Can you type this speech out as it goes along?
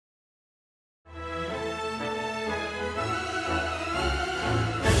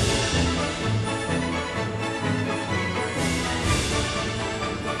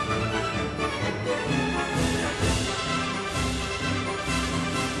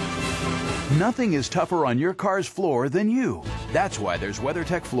Nothing is tougher on your car's floor than you. That's why there's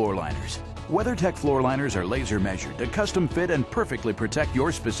WeatherTech FloorLiners. WeatherTech FloorLiners are laser measured to custom fit and perfectly protect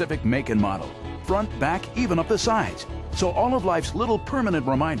your specific make and model. Front, back, even up the sides. So all of life's little permanent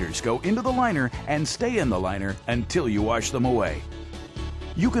reminders go into the liner and stay in the liner until you wash them away.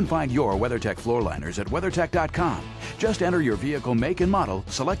 You can find your WeatherTech FloorLiners at WeatherTech.com. Just enter your vehicle make and model,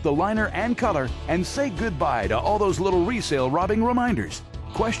 select the liner and color, and say goodbye to all those little resale robbing reminders.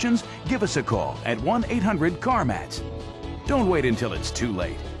 Questions? Give us a call at 1-800-CARMATS. Don't wait until it's too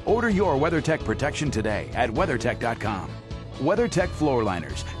late. Order your WeatherTech protection today at WeatherTech.com. WeatherTech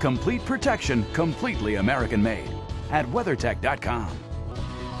FloorLiners. Complete protection, completely American made. At WeatherTech.com.